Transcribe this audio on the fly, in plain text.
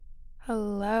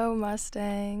Hello,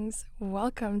 Mustangs.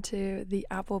 Welcome to the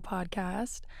Apple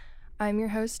Podcast. I'm your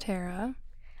host, Tara,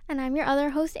 And I'm your other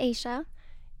host, Aisha.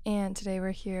 and today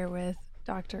we're here with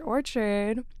Dr.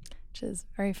 Orchard, which is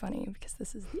very funny because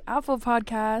this is the Apple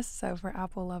Podcast, so for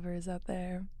Apple lovers out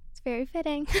there. It's very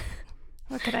fitting.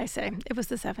 What could I say? It was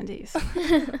the 70s.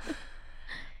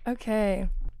 Okay.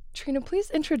 Trina, please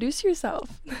introduce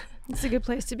yourself. It's a good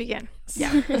place to begin.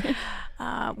 Yeah.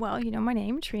 Well, you know my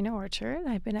name, Trina Orchard.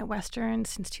 I've been at Western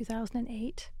since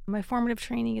 2008. My formative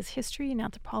training is history and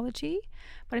anthropology,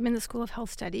 but I'm in the School of Health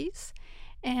Studies.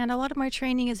 And a lot of my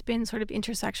training has been sort of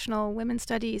intersectional women's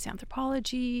studies,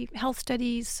 anthropology, health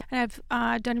studies. And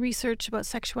I've done research about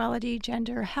sexuality,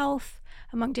 gender, health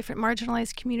among different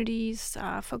marginalized communities,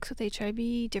 folks with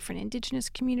HIV, different Indigenous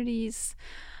communities,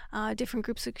 different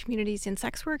groups of communities in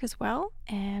sex work as well.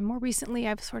 And more recently,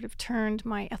 I've sort of turned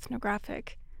my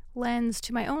ethnographic lens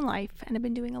to my own life, and I've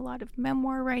been doing a lot of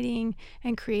memoir writing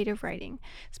and creative writing,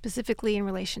 specifically in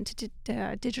relation to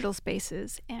digital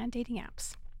spaces and dating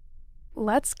apps.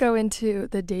 Let's go into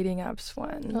the dating apps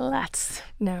one. Let's.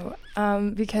 No,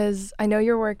 because I know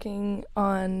you're working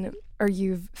on, or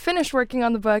you've finished working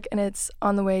on the book, and it's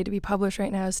on the way to be published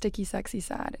right now, Sticky, Sexy,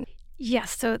 Sad.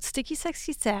 Yes, so it's Sticky,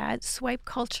 Sexy, Sad, Swipe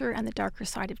Culture, and the Darker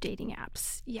Side of Dating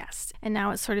Apps. Yes, and now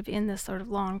it's sort of in this sort of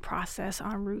long process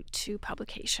en route to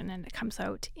publication, and it comes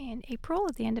out in April,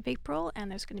 at the end of April, and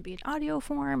there's going to be an audio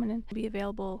form, and it'll be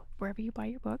available wherever you buy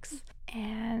your books.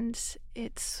 And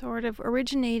it sort of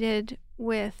originated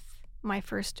with my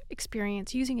first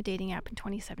experience using a dating app in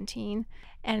 2017.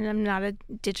 And I'm not a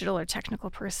digital or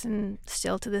technical person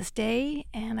still to this day.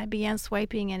 And I began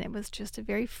swiping, and it was just a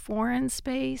very foreign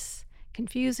space,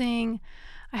 confusing.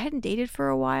 I hadn't dated for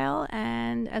a while,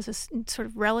 and as a sort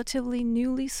of relatively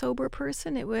newly sober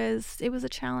person, it was a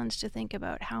challenge to think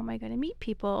about, how am I going to meet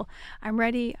people? I'm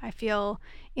ready. I feel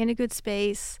in a good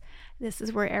space. This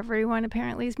is where everyone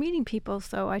apparently is meeting people.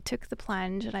 So I took the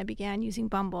plunge and I began using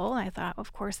Bumble. And I thought,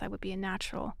 of course, that would be a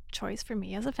natural choice for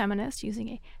me as a feminist, using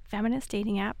a feminist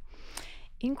dating app.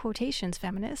 In quotations,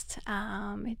 feminist.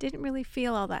 It didn't really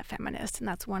feel all that feminist. And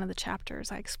that's one of the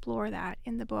chapters. I explore that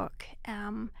in the book.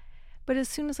 But as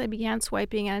soon as I began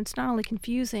swiping, and it's not only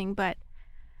confusing, but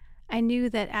I knew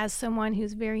that as someone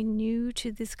who's very new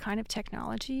to this kind of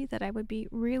technology, that I would be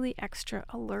really extra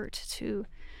alert to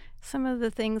some of the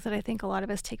things that I think a lot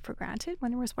of us take for granted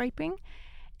when we're swiping.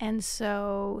 And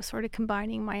so sort of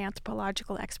combining my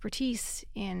anthropological expertise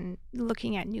in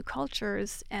looking at new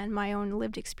cultures and my own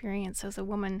lived experience as a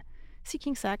woman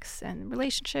seeking sex and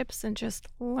relationships and just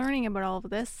learning about all of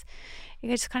this, it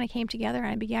just kind of came together, and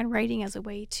I began writing as a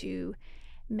way to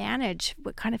manage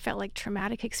what kind of felt like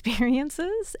traumatic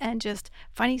experiences and just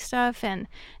funny stuff. And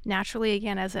naturally,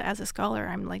 again, as a scholar,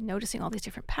 I'm like noticing all these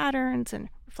different patterns and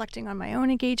reflecting on my own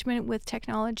engagement with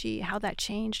technology, how that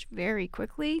changed very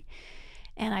quickly.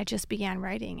 And I just began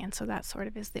writing. And so that sort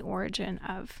of is the origin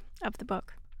of the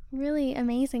book. Really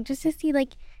amazing. Just to see,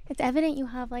 like, it's evident you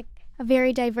have, like, a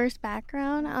very diverse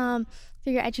background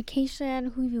through your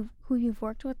education, who you've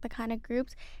worked with, the kind of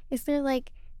groups. Is there,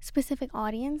 like, specific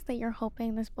audience that you're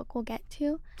hoping this book will get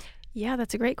to? Yeah,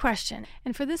 that's a great question.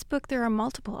 And for this book, there are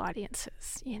multiple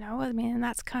audiences, and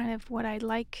that's kind of what I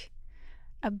like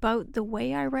about the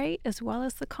way I write as well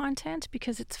as the content,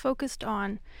 because it's focused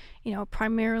on,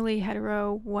 primarily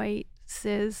hetero, white,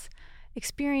 cis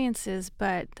experiences.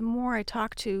 But the more I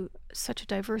talk to such a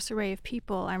diverse array of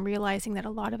people, I'm realizing that a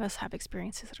lot of us have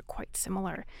experiences that are quite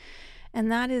similar. And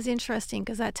that is interesting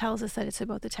because that tells us that it's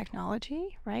about the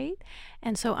technology, right?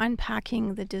 And so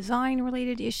unpacking the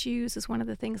design-related issues is one of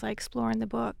the things I explore in the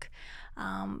book.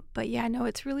 But yeah, no,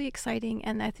 it's really exciting.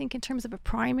 And I think in terms of a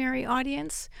primary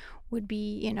audience would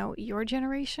be, your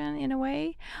generation in a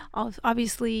way.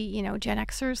 Obviously, Gen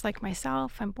Xers like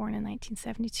myself. I'm born in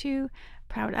 1972.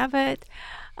 Proud of it.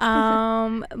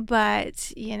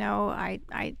 But,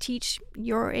 I teach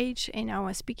your age,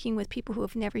 speaking with people who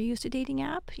have never used a dating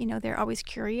app. They're always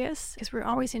curious because we're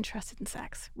always interested in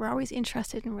sex. We're always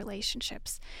interested in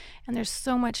relationships. And there's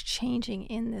so much changing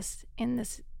in this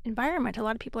environment. A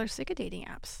lot of people are sick of dating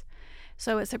apps.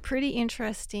 So it's a pretty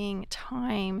interesting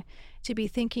time to be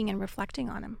thinking and reflecting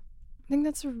on them. I think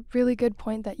that's a really good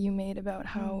point that you made about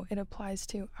how it applies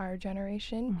to our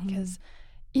generation, because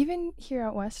even here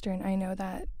at Western, I know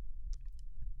that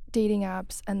dating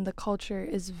apps and the culture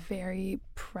is very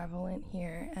prevalent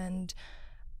here, and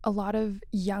a lot of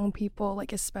young people,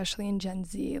 like especially in Gen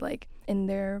Z, like in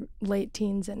their late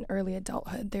teens and early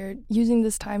adulthood, they're using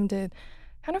this time to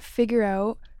kind of figure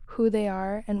out who they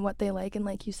are and what they like, and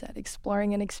like you said,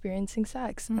 exploring and experiencing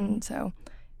sex. And so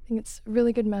I think it's a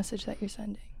really good message that you're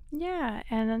sending. Yeah,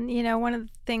 and then, you know, one of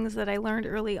the things that I learned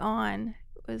early on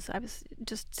was I was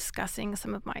just discussing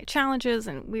some of my challenges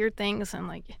and weird things and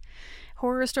like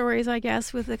horror stories, I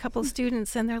guess, with a couple of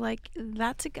students, and they're like,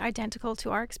 "That's identical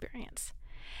to our experience."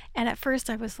 And at first,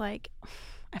 I was like,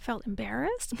 I felt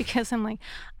embarrassed because I'm like,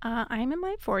 I'm in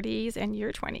my 40s and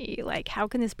you're 20. Like, how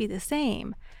can this be the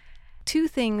same? Two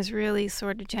things really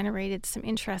sort of generated some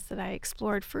interest that I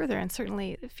explored further and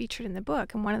certainly featured in the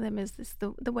book. And one of them is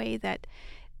the way that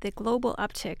the global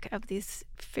uptick of these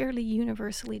fairly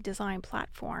universally designed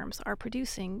platforms are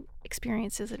producing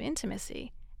experiences of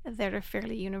intimacy that are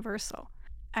fairly universal.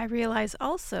 I realize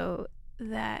also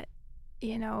that,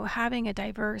 you know, having a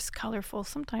diverse, colorful,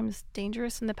 sometimes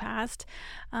dangerous in the past,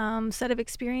 set of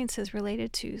experiences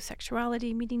related to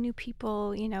sexuality, meeting new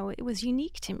people, you know, it was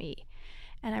unique to me.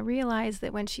 And I realized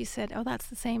that when she said, "Oh, that's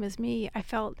the same as me," I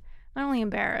felt not only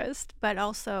embarrassed, but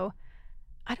also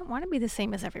I don't want to be the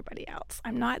same as everybody else.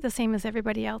 I'm not the same as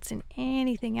everybody else in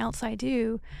anything else I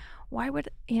do. Why would,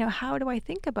 you know, how do I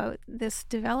think about this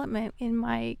development in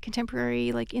my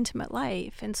contemporary, like intimate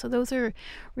life? And so those are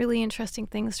really interesting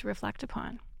things to reflect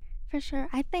upon. For sure.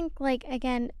 I think, like,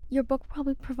 again, your book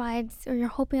probably provides, or you're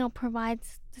hoping it'll provide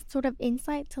this sort of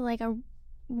insight to like a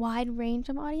wide range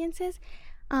of audiences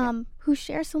Yeah. who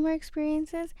share similar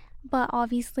experiences, but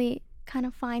obviously kind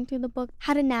of find through the book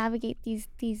how to navigate these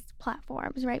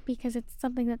platforms, right? Because it's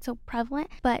something that's so prevalent,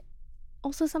 but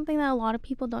also something that a lot of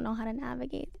people don't know how to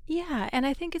navigate. Yeah, and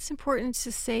I think it's important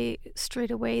to say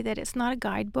straight away that it's not a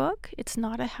guidebook, it's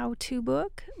not a how-to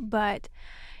book, but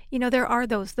you know, there are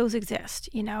those exist,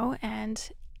 you know,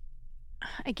 and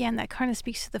again, that kind of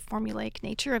speaks to the formulaic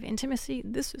nature of intimacy.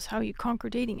 This is how you conquer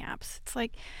dating apps. It's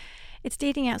like it's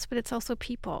dating apps, but it's also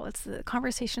people. It's the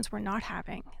conversations we're not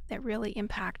having that really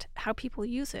impact how people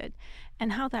use it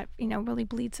and how that, you know, really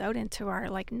bleeds out into our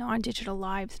like non-digital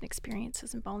lives and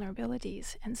experiences and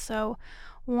vulnerabilities. And so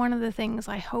one of the things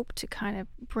I hope to kind of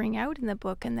bring out in the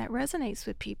book and that resonates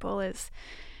with people is,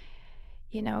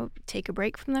 you know, take a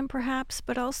break from them perhaps,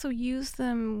 but also use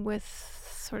them with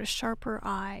sort of sharper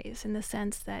eyes in the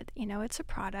sense that, you know, it's a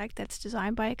product that's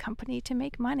designed by a company to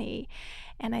make money.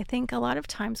 And I think a lot of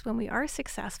times when we are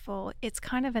successful, it's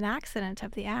kind of an accident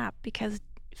of the app because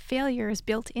failure is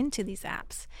built into these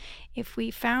apps. If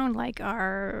we found like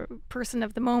our person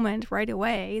of the moment right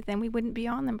away, then we wouldn't be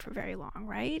on them for very long,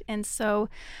 right? And so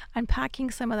unpacking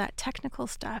some of that technical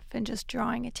stuff and just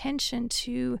drawing attention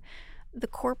to the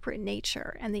corporate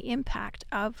nature and the impact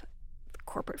of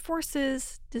corporate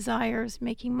forces, desires,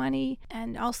 making money,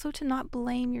 and also to not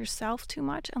blame yourself too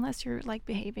much unless you're like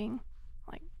behaving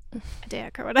like a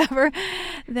dick or whatever.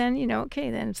 Then, you know, okay,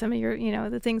 then some of your, you know,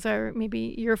 the things are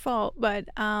maybe your fault. But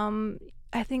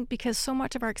I think because so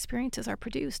much of our experiences are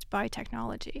produced by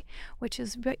technology, which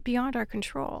is beyond our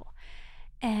control.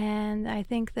 And I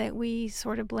think that we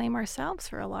sort of blame ourselves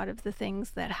for a lot of the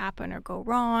things that happen or go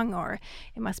wrong, or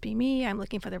it must be me, I'm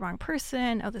looking for the wrong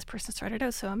person. Oh, this person started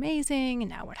out so amazing,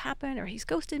 and now what happened? Or he's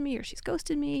ghosted me, or she's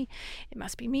ghosted me. It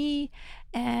must be me.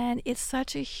 And it's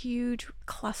such a huge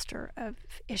cluster of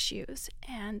issues.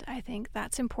 And I think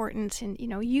that's important in, you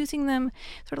know, using them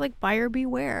sort of like buyer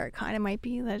beware kind of might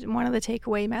be one of the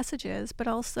takeaway messages, but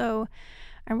also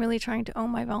I'm really trying to own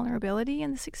my vulnerability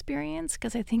in this experience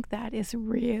because I think that is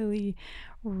really,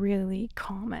 really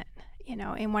common. You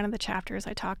know, in one of the chapters,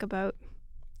 I talk about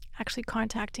actually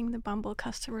contacting the Bumble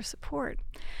customer support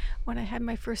when I had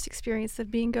my first experience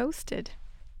of being ghosted.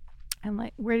 I'm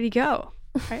like, where did he go?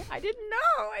 Right? I didn't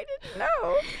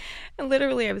know. And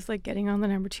literally, I was like getting on the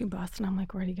number 2 bus, and I'm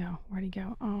like, where'd he go?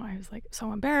 Oh, I was like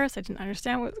so embarrassed. I didn't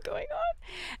understand what was going on.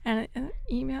 And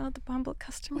I emailed the Bumble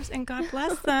customers, and God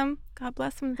bless them. God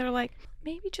bless them. They're like,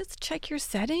 maybe just check your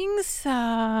settings. You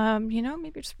know,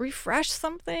 maybe just refresh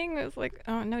something. It was like,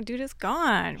 oh no, dude is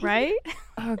gone, right?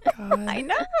 Oh God. I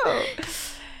know.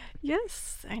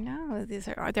 Yes, I know.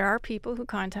 There are people who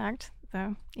contact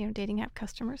the, you know, dating app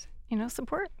customers, you know,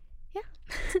 support. Yeah.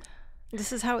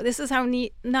 This is how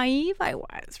naive I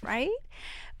was, right?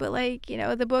 But like, you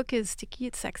know, the book is sticky,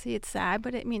 it's sexy, it's sad,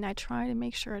 but I mean, I try to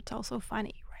make sure it's also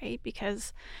funny, right?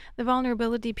 Because the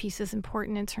vulnerability piece is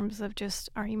important in terms of just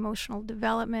our emotional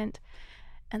development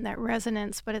and that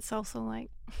resonance, but it's also like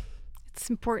it's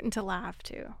important to laugh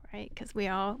too, right? Because we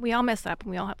all mess up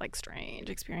and we all have like strange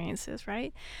experiences,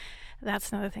 right?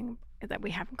 That's another thing that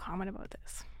we have in common about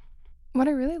this. What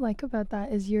I really like about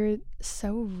that is you're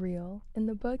so real in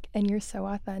the book and you're so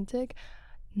authentic.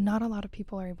 Not a lot of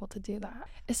people are able to do that,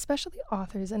 especially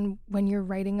authors. And when you're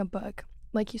writing a book,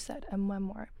 like you said, a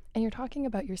memoir, and you're talking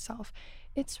about yourself,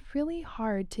 it's really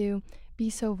hard to be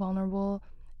so vulnerable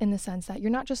in the sense that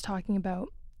you're not just talking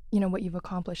about what you've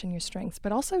accomplished and your strengths,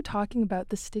 but also talking about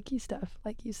the sticky stuff,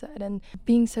 like you said, and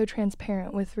being so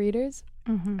transparent with readers.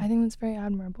 I think that's very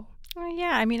admirable. Well,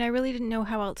 yeah, I mean, I really didn't know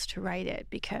how else to write it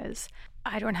because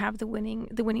I don't have the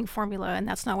winning formula, and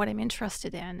that's not what I'm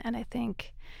interested in. And I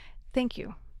think, thank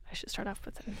you. I should start off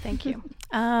with it. Thank you.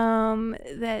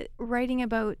 That writing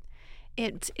about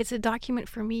it's a document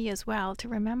for me as well to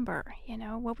remember.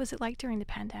 What was it like during the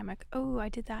pandemic? Oh, I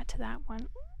did that to that one.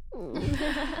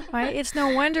 Right? It's no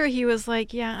wonder he was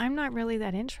like, yeah, I'm not really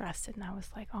that interested. And I was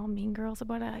like, all mean girls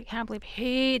about it. I can't believe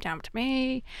he dumped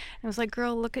me. And it was like,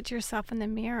 girl, look at yourself in the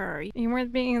mirror. You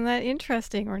weren't being that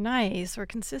interesting or nice or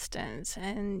consistent.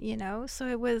 And, so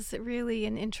it was really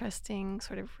an interesting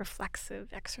sort of reflexive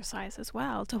exercise as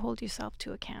well to hold yourself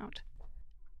to account.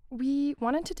 We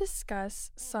wanted to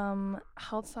discuss some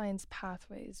health science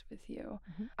pathways with you.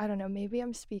 I don't know, maybe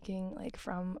I'm speaking like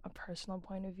from a personal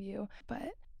point of view,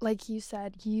 but like you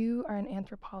said, you are an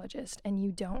anthropologist and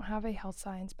you don't have a health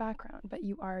science background, but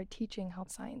you are teaching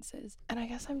health sciences. And I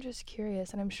guess I'm just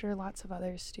curious, and I'm sure lots of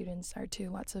other students are too,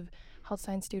 lots of health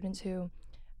science students who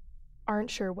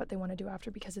aren't sure what they want to do after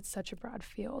because it's such a broad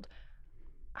field.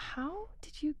 How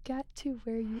did you get to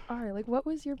where you are? Like, what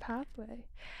was your pathway?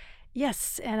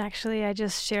 Yes, and actually I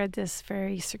just shared this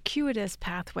very circuitous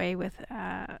pathway with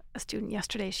a student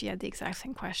yesterday. She had the exact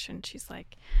same question. She's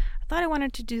like, I thought I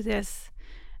wanted to do this,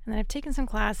 and then I've taken some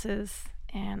classes,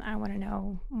 and I want to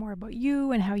know more about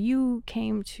you and how you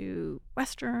came to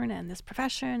Western and this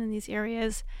profession and these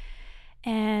areas.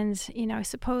 And, I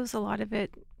suppose a lot of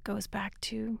it goes back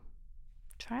to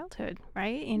childhood,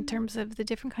 right? In terms of the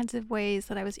different kinds of ways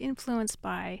that I was influenced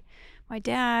by my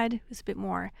dad, who's a bit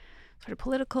more sort of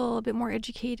political, a bit more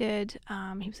educated.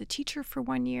 He was a teacher for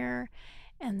 1 year,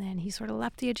 and then he sort of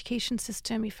left the education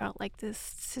system. He felt like this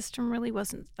system really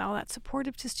wasn't all that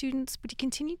supportive to students, but he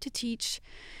continued to teach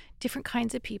different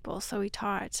kinds of people. So he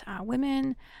taught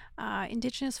women,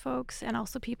 Indigenous folks, and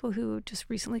also people who just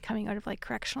recently coming out of like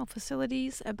correctional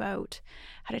facilities about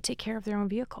how to take care of their own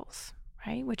vehicles,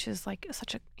 right? Which is like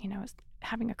such a,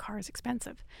 having a car is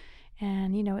expensive.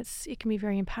 And, it can be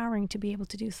very empowering to be able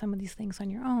to do some of these things on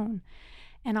your own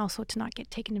and also to not get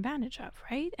taken advantage of,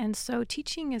 right? And so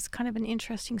teaching is kind of an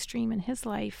interesting stream in his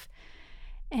life.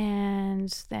 And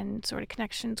then sort of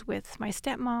connections with my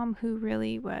stepmom, who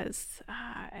really was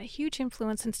a huge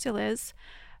influence and still is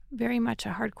very much a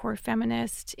hardcore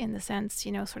feminist in the sense,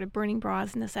 sort of burning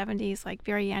bras in the 70s, like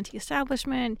very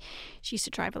anti-establishment. She used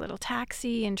to drive a little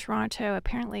taxi in Toronto.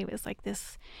 Apparently it was like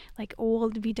this like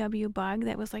old VW Bug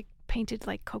that was like painted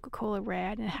like Coca-Cola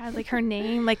red and had like her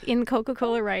name like in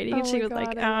Coca-Cola writing. And she was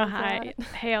like, oh, hi,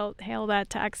 hail that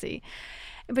taxi.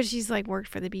 But she's like worked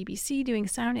for the BBC doing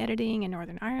sound editing in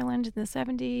Northern Ireland in the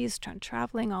 70s,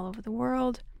 traveling all over the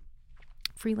world.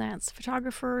 Freelance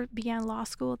photographer, began law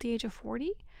school at the age of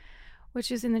 40.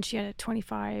 And then she had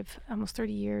 25, almost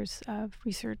 30 years of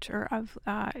research or of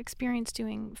experience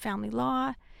doing family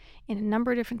law in a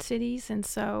number of different cities. And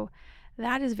so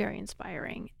that is very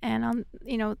inspiring. And,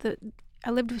 I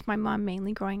lived with my mom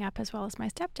mainly growing up as well as my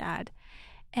stepdad.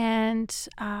 And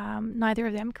neither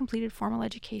of them completed formal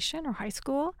education or high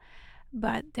school,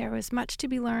 but there was much to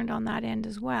be learned on that end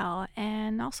as well.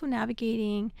 And also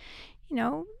navigating,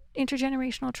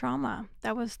 intergenerational trauma.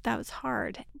 That was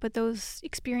hard, but those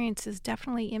experiences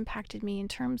definitely impacted me in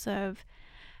terms of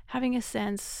having a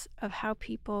sense of how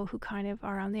people who kind of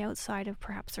are on the outside of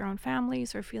perhaps their own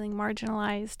families or feeling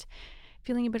marginalized,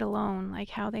 feeling a bit alone,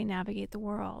 like how they navigate the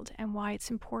world and why it's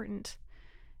important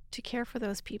to care for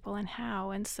those people and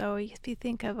how. And so if you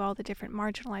think of all the different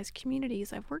marginalized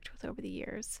communities I've worked with over the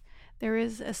years, there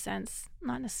is a sense,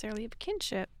 not necessarily of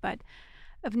kinship, but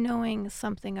of knowing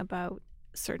something about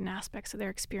certain aspects of their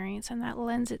experience, and that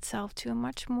lends itself to a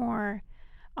much more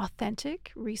authentic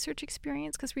research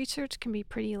experience, because research can be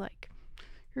pretty like,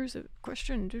 here's a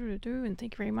question, and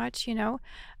thank you very much.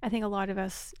 I think a lot of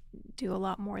us do a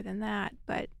lot more than that,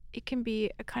 but it can be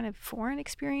a kind of foreign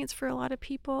experience for a lot of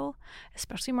people,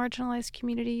 especially marginalized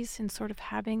communities, and sort of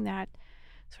having that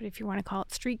sort of, if you want to call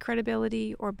it street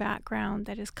credibility or background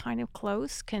that is kind of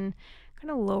close, can kind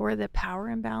of lower the power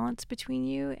imbalance between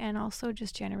you and also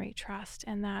just generate trust.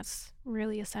 And that's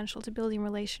really essential to building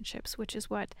relationships, which is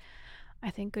what I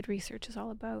think good research is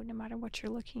all about, no matter what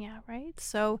you're looking at, right?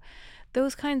 So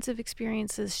those kinds of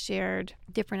experiences shared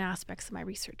different aspects of my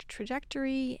research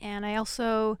trajectory. And I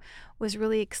also was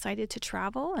really excited to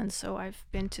travel. And so I've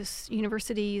been to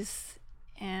universities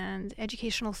and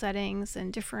educational settings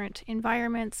and different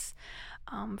environments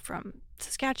from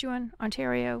Saskatchewan,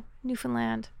 Ontario,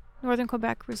 Newfoundland, Northern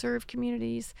Quebec reserve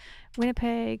communities,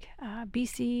 Winnipeg,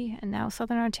 BC, and now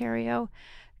Southern Ontario,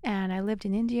 And I lived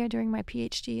in India during my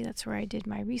PhD. That's where I did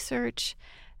my research.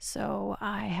 So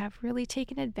I have really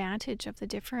taken advantage of the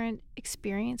different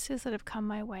experiences that have come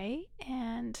my way.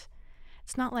 And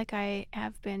it's not like I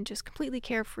have been just completely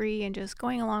carefree and just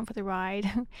going along for the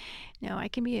ride. No, I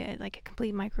can be like a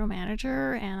complete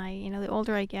micromanager. And the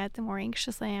older I get, the more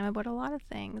anxious I am about a lot of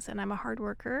things. And I'm a hard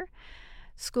worker.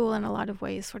 School, in a lot of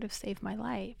ways, sort of saved my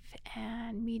life.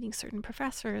 And meeting certain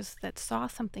professors that saw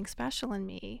something special in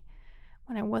me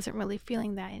when I wasn't really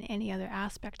feeling that in any other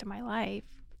aspect of my life,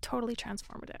 totally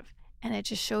transformative. And it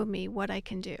just showed me what I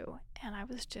can do. And I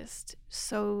was just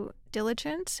so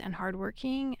diligent and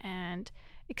hardworking and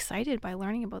excited by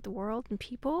learning about the world and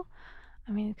people.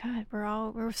 I mean, God,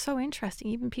 we're so interesting.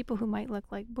 Even people who might look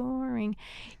like boring,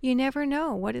 you never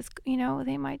know what is,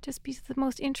 they might just be the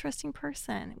most interesting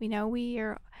person. We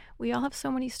all have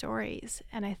so many stories.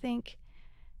 And I think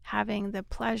having the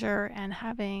pleasure and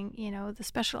having, the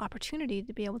special opportunity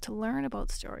to be able to learn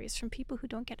about stories from people who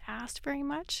don't get asked very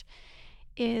much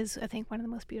is, I think, one of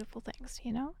the most beautiful things,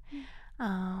 And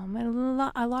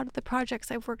a lot of the projects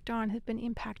I've worked on have been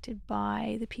impacted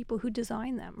by the people who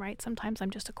design them, right? Sometimes I'm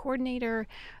just a coordinator.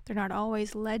 They're not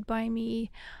always led by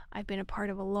me. I've been a part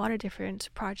of a lot of different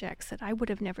projects that I would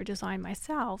have never designed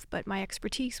myself, but my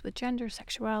expertise with gender,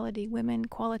 sexuality, women,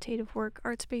 qualitative work,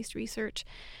 arts-based research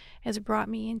has brought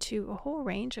me into a whole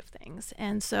range of things.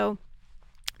 And so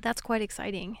that's quite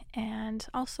exciting. And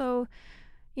also,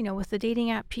 with the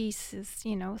dating app piece is,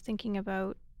 thinking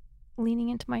about leaning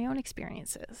into my own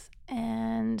experiences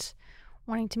and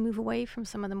wanting to move away from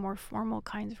some of the more formal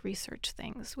kinds of research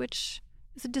things, which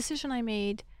is a decision I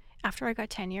made after I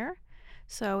got tenure.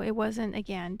 So it wasn't,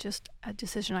 again, just a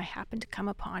decision I happened to come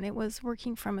upon. It was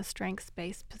working from a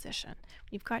strengths-based position.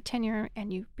 You've got tenure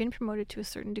and you've been promoted to a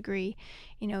certain degree,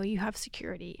 you have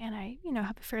security. And I,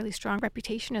 have a fairly strong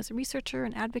reputation as a researcher,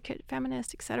 an advocate,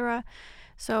 feminist, etc.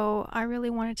 So I really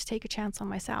wanted to take a chance on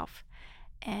myself.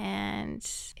 And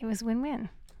it was win-win,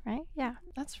 right? Yeah.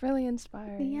 That's really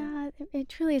inspiring. Yeah, it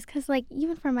truly is. Because,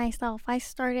 even for myself, I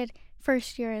started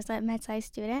first year as a med-sci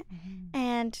student.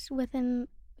 And within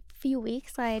few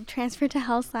weeks I had transferred to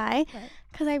health sci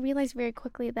because I realized very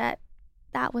quickly that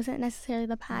wasn't necessarily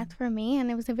the path for me, and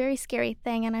it was a very scary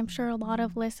thing, and I'm sure a lot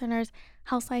of listeners,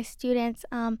 health sci students,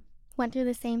 went through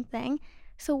the same thing.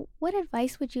 So what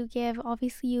advice would you give?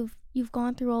 Obviously you've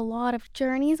gone through a lot of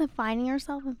journeys of finding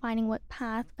yourself and finding what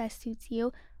path best suits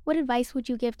you. What advice would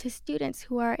you give to students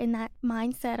who are in that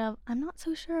mindset of, I'm not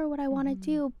so sure what I want to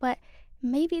do, but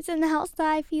maybe it's in the health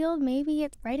sci field, maybe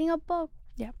it's writing a book,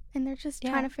 and they're just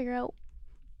trying to figure out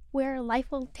where life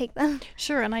will take them?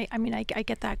 Sure. And I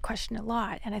get that question a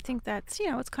lot. And I think that's,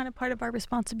 it's kind of part of our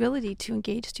responsibility to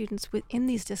engage students within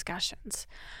these discussions.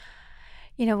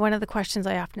 One of the questions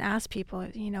I often ask people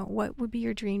is, what would be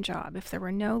your dream job if there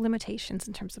were no limitations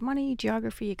in terms of money,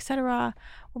 geography, etc.?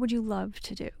 What would you love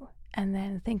to do? And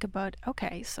then think about,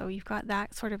 okay, so you've got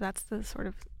that's the sort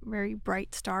of very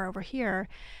bright star over here.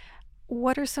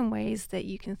 What are some ways that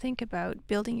you can think about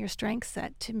building your strength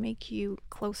set to make you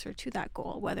closer to that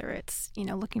goal, whether it's,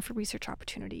 looking for research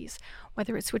opportunities,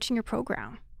 whether it's switching your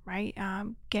program, right?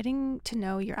 Getting to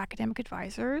know your academic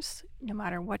advisors, no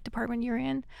matter what department you're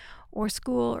in, or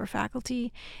school or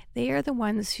faculty, they are the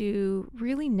ones who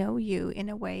really know you in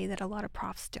a way that a lot of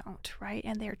profs don't, right?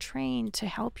 And they're trained to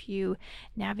help you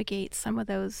navigate some of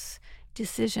those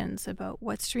decisions about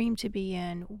what stream to be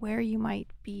in, where you might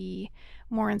be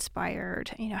more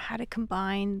inspired, how to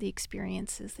combine the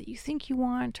experiences that you think you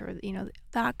want, or,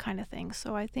 that kind of thing.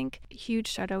 So I think a huge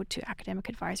shout out to academic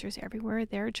advisors everywhere.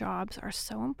 Their jobs are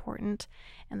so important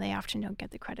and they often don't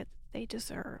get the credit that they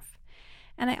deserve.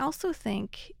 And I also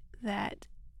think that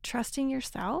trusting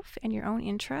yourself and your own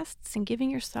interests and giving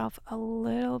yourself a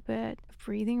little bit of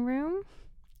breathing room,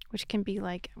 which can be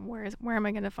like, where am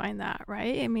I going to find that,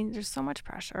 right? I mean, there's so much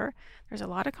pressure. There's a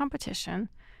lot of competition,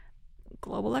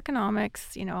 global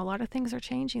economics, a lot of things are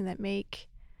changing that make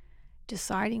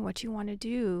deciding what you want to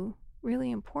do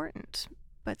really important.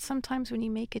 But sometimes when you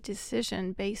make a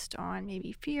decision based on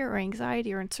maybe fear or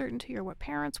anxiety or uncertainty or what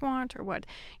parents want or what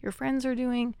your friends are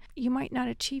doing, you might not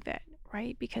achieve it,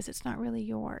 right? Because it's not really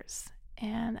yours.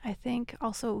 And I think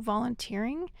also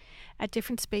volunteering at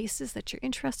different spaces that you're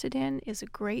interested in is a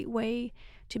great way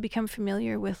to become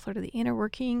familiar with sort of the inner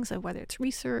workings of whether it's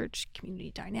research, community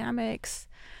dynamics,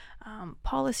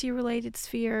 policy-related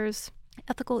spheres,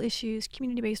 ethical issues,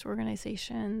 community-based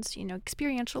organizations.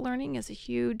 Experiential learning is a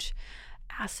huge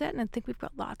asset, and I think we've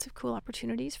got lots of cool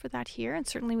opportunities for that here, and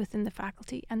certainly within the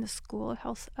faculty and the School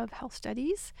of Health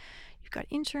Studies. You've got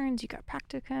interns, you've got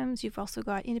practicums, you've also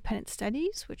got independent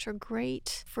studies, which are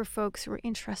great for folks who are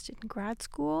interested in grad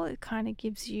school. It kind of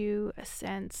gives you a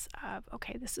sense of,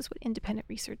 okay, this is what independent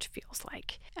research feels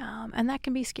like. And that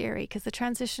can be scary because the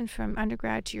transition from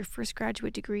undergrad to your first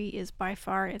graduate degree is by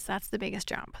far, that's the biggest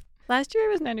jump. Last year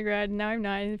I was an undergrad and now I'm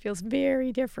not, and it feels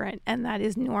very different, and that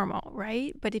is normal,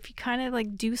 right? But if you kind of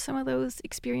like do some of those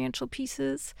experiential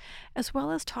pieces as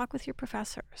well as talk with your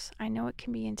professors, I know it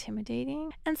can be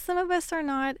intimidating, and some of us are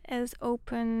not as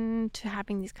open to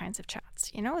having these kinds of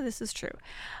chats. This is true.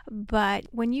 But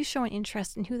when you show an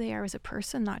interest in who they are as a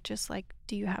person, not just like,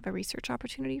 do you have a research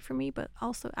opportunity for me, but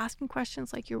also asking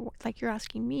questions like you're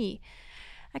asking me,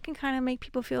 that can kind of make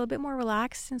people feel a bit more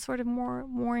relaxed and sort of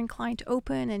more inclined to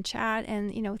open and chat,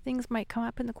 and things might come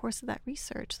up in the course of that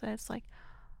research that it's like,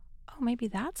 oh, maybe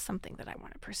that's something that I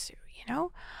want to pursue.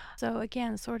 So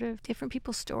again, sort of different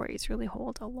people's stories really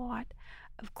hold a lot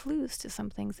of clues to some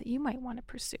things that you might want to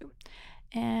pursue,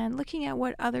 and looking at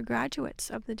what other graduates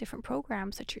of the different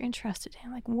programs that you're interested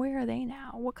in, like, where are they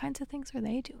now, what kinds of things are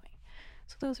they doing.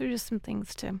 So those are just some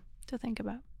things to think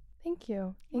about. Thank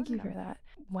you. Thank you for that.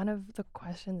 One of the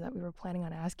questions that we were planning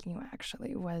on asking you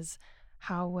actually was,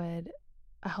 how would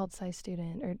a health sci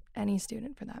student, or any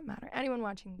student for that matter, anyone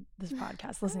watching this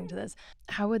podcast, listening to this,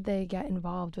 how would they get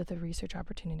involved with a research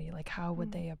opportunity? Like, how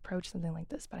would they approach something like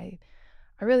this? But I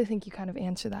really think you kind of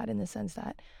answer that in the sense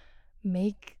that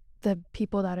make the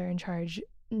people that are in charge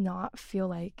not feel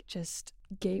like just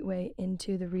gateway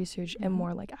into the research and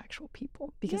more like actual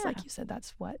people, because like you said,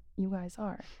 that's what you guys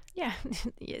are. Yes,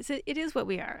 it is what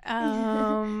we are.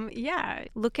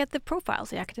 Look at the profiles,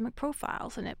 the academic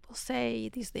profiles, and it will say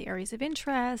these are the areas of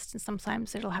interest, and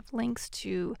sometimes it'll have links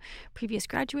to previous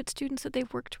graduate students that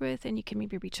they've worked with, and you can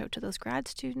maybe reach out to those grad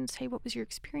students. Hey, what was your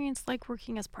experience like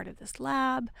working as part of this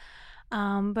lab?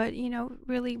 But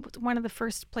really one of the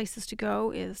first places to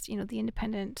go is, the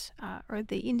independent or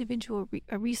the individual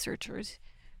researchers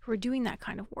who are doing that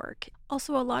kind of work.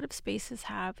 Also, a lot of spaces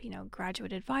have,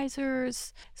 graduate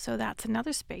advisors. So that's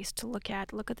another space to look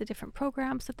at the different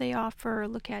programs that they offer,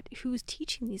 look at who's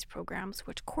teaching these programs,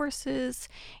 which courses,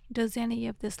 does any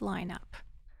of this line up?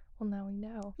 Well, now we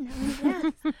know.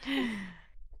 Yes.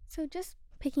 So just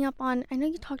picking up on, I know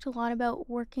you talked a lot about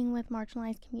working with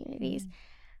marginalized communities.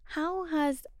 How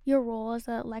has your role as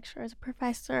a lecturer, as a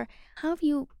professor, how have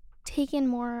you taken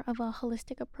more of a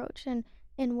holistic approach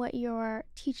in what you're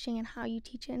teaching and how you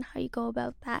teach it and how you go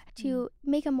about that to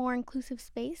make a more inclusive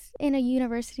space in a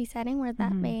university setting where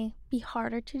that may be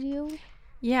harder to do?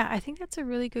 Yeah, I think that's a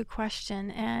really good question.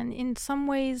 And in some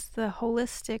ways, the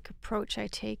holistic approach I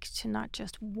take to not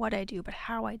just what I do, but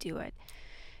how I do it,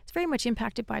 it's very much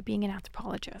impacted by being an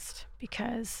anthropologist,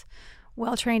 because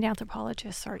well-trained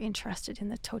anthropologists are interested in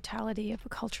the totality of a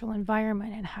cultural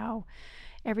environment and how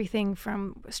everything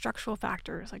from structural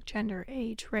factors like gender,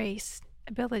 age, race,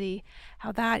 ability,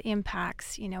 how that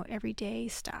impacts, everyday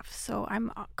stuff. So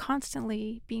I'm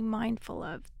constantly being mindful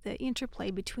of the interplay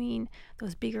between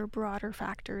those bigger, broader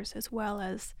factors as well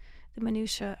as the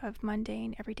minutia of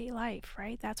mundane everyday life,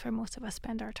 right? That's where most of us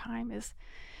spend our time, is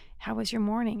how was your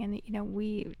morning? And,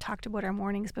 we talked about our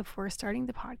mornings before starting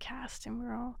the podcast, and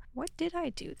we're all, what did I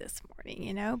do this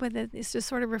morning? But it's just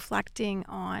sort of reflecting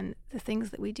on the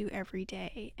things that we do every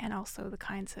day, and also the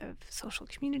kinds of social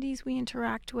communities we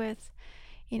interact with.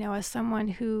 As someone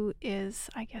who is,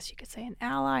 I guess you could say, an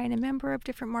ally and a member of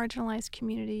different marginalized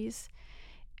communities,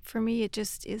 for me, it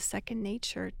just is second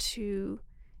nature to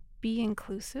be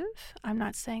inclusive. I'm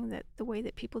not saying that the way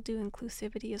that people do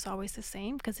inclusivity is always the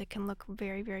same, because it can look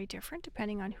very, very different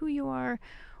depending on who you are,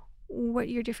 what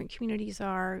your different communities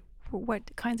are,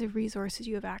 what kinds of resources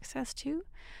you have access to.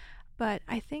 But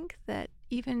I think that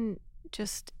even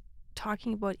just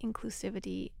talking about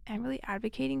inclusivity and really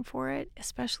advocating for it,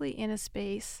 especially in a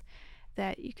space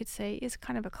that you could say is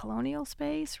kind of a colonial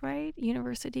space, right?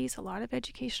 Universities, a lot of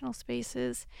educational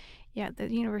spaces. Yeah, the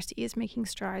university is making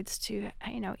strides to,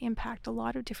 impact a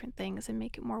lot of different things and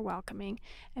make it more welcoming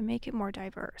and make it more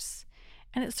diverse.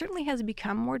 And it certainly has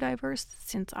become more diverse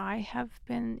since I have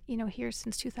been, here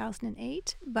since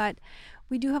 2008. But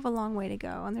we do have a long way to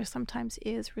go, and there sometimes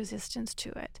is resistance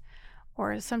to it,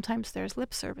 or sometimes there's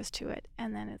lip service to it.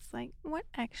 And then it's like, what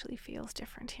actually feels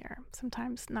different here?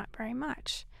 Sometimes not very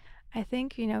much. I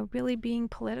think, really being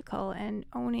political and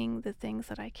owning the things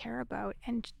that I care about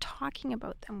and talking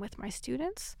about them with my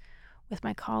students, with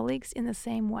my colleagues in the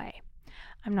same way.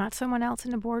 I'm not someone else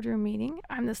in a boardroom meeting.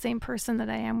 I'm the same person that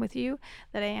I am with you,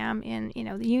 that I am in,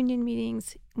 the union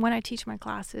meetings. When I teach my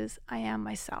classes, I am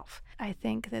myself. I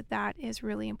think that that is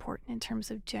really important in terms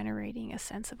of generating a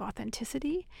sense of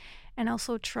authenticity and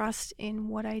also trust in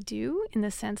what I do, in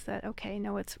the sense that, okay,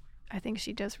 no, I think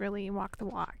she does really walk the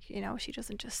walk. She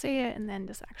doesn't just say it and then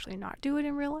just actually not do it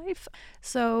in real life.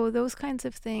 So those kinds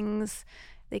of things,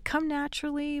 they come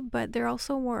naturally, but they're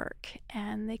also work,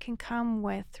 and they can come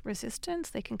with resistance.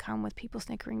 They can come with people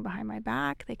snickering behind my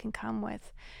back. They can come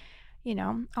with,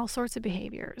 all sorts of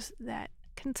behaviors that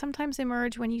can sometimes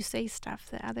emerge when you say stuff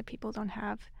that other people don't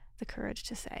have the courage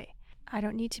to say. I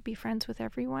don't need to be friends with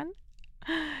everyone.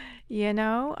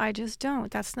 I just don't.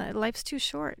 That's not, life's too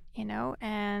short,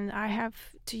 and I have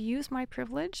to use my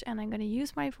privilege, and I'm going to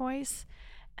use my voice.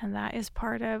 And that is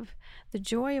part of the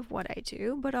joy of what I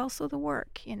do, but also the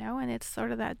work, and it's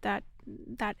sort of that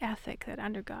ethic that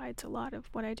undergirds a lot of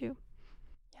what I do.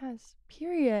 Yes,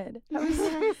 period. That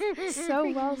was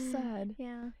so well said.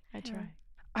 Yeah. I try.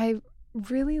 I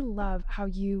really love how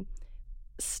you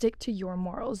stick to your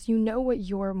morals. You know what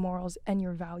your morals and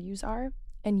your values are,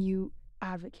 and you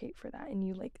advocate for that, and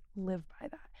you live by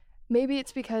that. Maybe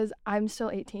it's because I'm still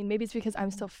 18. Maybe it's because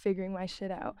I'm still figuring my shit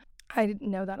out. I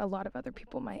know that a lot of other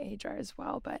people my age are as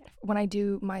well, but when I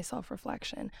do my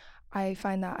self-reflection, I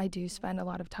find that I do spend a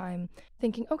lot of time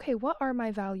thinking, okay, what are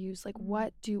my values?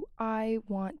 What do I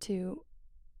want to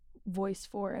voice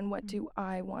for, and what do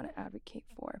I want to advocate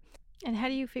for? And how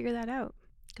do you figure that out?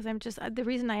 Because the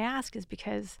reason I ask is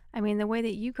because, the way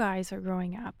that you guys are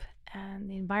growing up and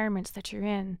the environments that you're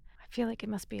in, I feel like it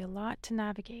must be a lot to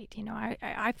navigate.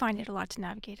 I find it a lot to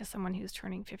navigate as someone who's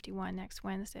turning 51 next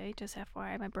Wednesday. Just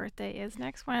FYI, my birthday is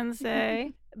next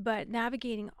Wednesday. But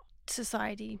navigating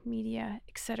society, media,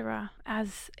 etc.,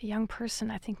 as a young person,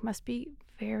 I think must be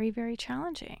very, very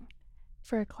challenging.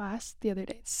 For a class the other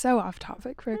day, so off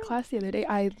topic, for a class the other day,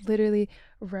 I literally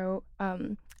wrote, I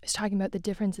was talking about the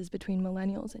differences between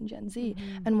millennials and Gen Z,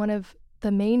 and one of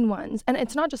the main ones, and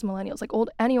it's not just millennials,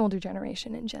 any older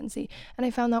generation in Gen Z, and I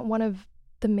found that one of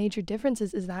the major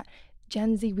differences is that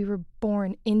Gen Z, we were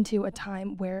born into a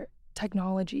time where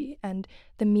technology and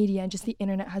the media and just the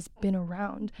internet has been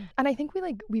around, and I think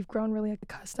we've grown really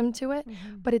accustomed to it,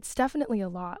 but it's definitely a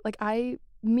lot.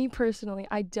 Me personally,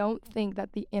 I don't think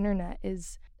that the internet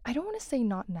is, I don't want to say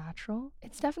not natural.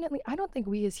 It's definitely, I don't think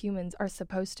we as humans are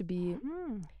supposed to be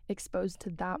exposed to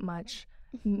that much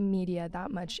media, that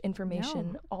much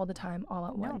information all the time, all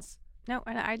at once. No,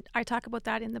 and I talk about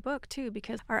that in the book too,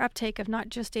 because our uptake of not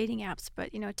just dating apps,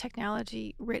 but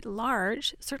technology writ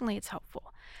large, certainly it's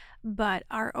helpful. But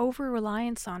our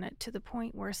over-reliance on it to the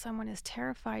point where someone is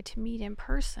terrified to meet in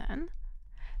person,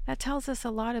 that tells us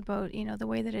a lot about, the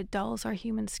way that it dulls our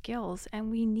human skills. And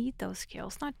we need those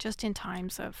skills, not just in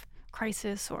times of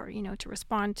crisis or, to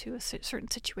respond to a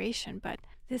certain situation, but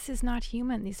this is not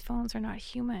human. These phones are not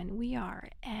human. We are.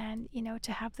 And,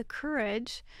 to have the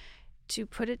courage to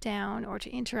put it down or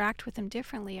to interact with them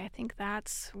differently, I think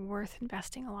that's worth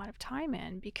investing a lot of time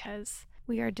in, because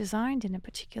we are designed in a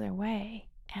particular way,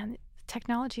 and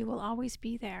technology will always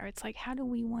be there. It's like, how do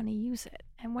we want to use it?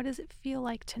 And what does it feel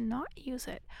like to not use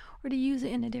it, or to use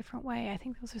it in a different way? I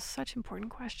think those are such important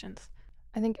questions.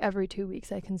 I think every 2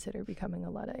 weeks I consider becoming a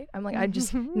Luddite. I'm I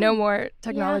just, no more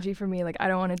technology for me. I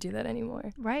don't want to do that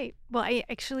anymore. Right. Well,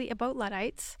 about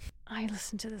Luddites, I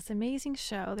listened to this amazing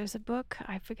show. There's a book,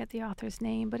 I forget the author's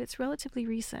name, but it's relatively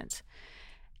recent.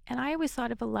 And I always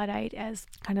thought of a Luddite as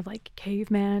kind of like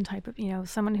caveman type of,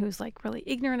 someone who's really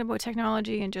ignorant about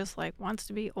technology and just wants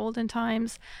to be olden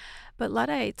times. But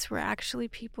Luddites were actually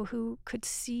people who could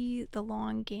see the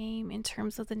long game in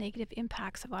terms of the negative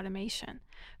impacts of automation.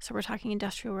 So we're talking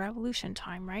Industrial Revolution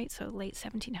time, right? So late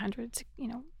 1700s,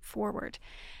 forward.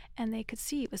 And they could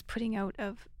see it was putting out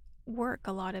of work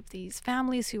a lot of these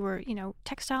families who were,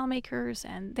 textile makers,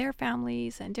 and their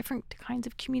families, and different kinds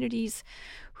of communities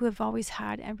who have always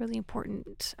had a really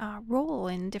important role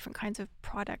in different kinds of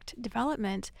product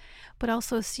development, but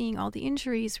also seeing all the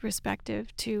injuries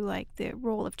respective to the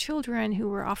role of children who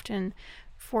were often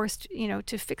forced,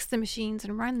 to fix the machines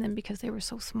and run them because they were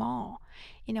so small,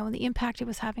 and the impact it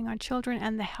was having on children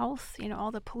and the health,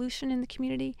 all the pollution in the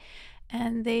community.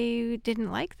 And they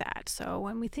didn't like that. So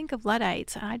when we think of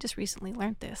Luddites, and I just recently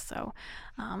learned this, so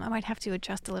I might have to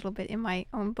adjust a little bit in my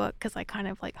own book, because I kind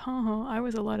of I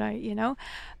was a Luddite,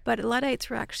 But Luddites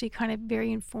were actually kind of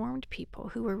very informed people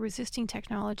who were resisting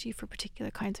technology for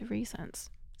particular kinds of reasons.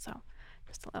 So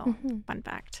just a little fun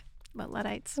fact about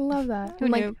Luddites. I love that. Who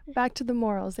knew? Back to the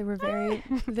morals. They were very,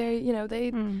 very,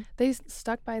 they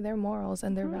stuck by their morals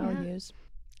and their values.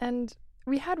 And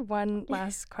We had one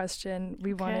last question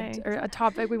we wanted, Okay. or a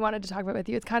topic we wanted to talk about with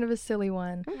you. It's kind of a silly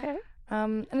one. Okay.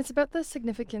 And it's about the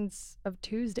significance of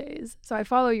Tuesdays. So I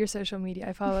follow your social media.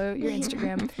 I follow your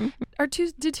Instagram.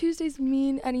 Do Tuesdays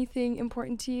mean anything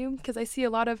important to you? Because I see a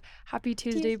lot of Happy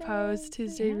Tuesday posts,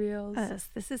 Tuesday reels. Yes,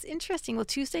 this is interesting. Well,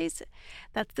 Tuesdays,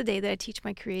 that's the day that I teach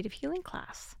my creative healing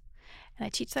class. And I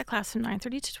teach that class from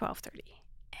 9:30 to 12:30.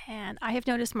 And I have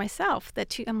noticed myself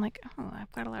that I'm like, oh,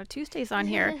 I've got a lot of Tuesdays on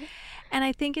here. And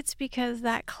I think it's because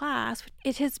that class,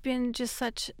 it has been just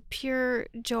such pure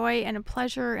joy and a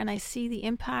pleasure. And I see the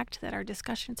impact that our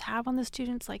discussions have on the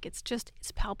students. Like it's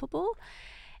palpable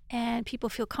and people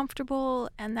feel comfortable.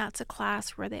 And that's a class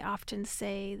where they often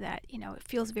say that, it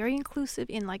feels very inclusive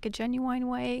in like a genuine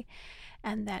way.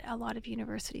 And that a lot of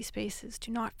university spaces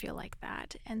do not feel like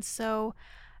that. And so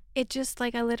it just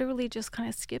like I literally just kind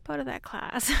of skip out of that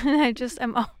class and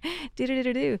I'm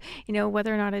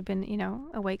whether or not I've been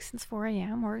awake since 4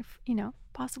 a.m. or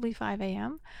possibly 5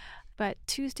 a.m. But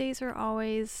Tuesdays are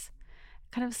always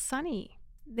kind of sunny.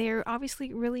 They're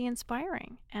obviously really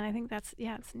inspiring, and I think it's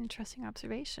an interesting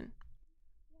observation.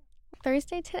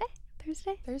 Thursday today?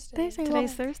 Thursday.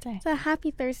 Today's Thursday. It's a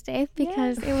happy Thursday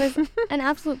because it was an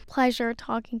absolute pleasure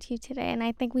talking to you today. And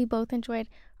I think we both enjoyed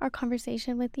our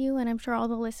conversation with you. And I'm sure all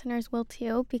the listeners will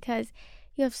too, because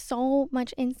you have so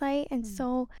much insight. And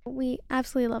so we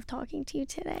absolutely love talking to you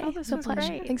today. Oh, this was pleasure.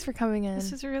 great. Thanks for coming in.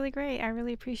 This is really great. I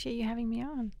really appreciate you having me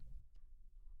on.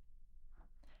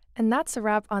 And that's a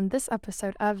wrap on this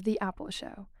episode of The Apple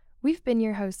Show. We've been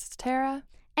your hosts, Tara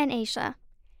and Aisha.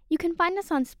 You can find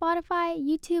us on Spotify,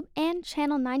 YouTube, and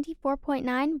Channel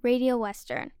 94.9 Radio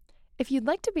Western. If you'd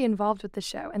like to be involved with the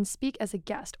show and speak as a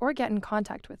guest or get in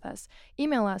contact with us,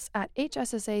 email us at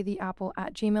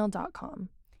hssatheapple@gmail.com.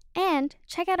 And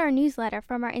check out our newsletter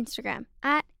from our Instagram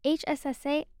at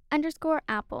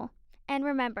hssa_apple. And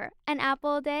remember, an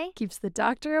apple a day keeps the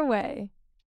doctor away.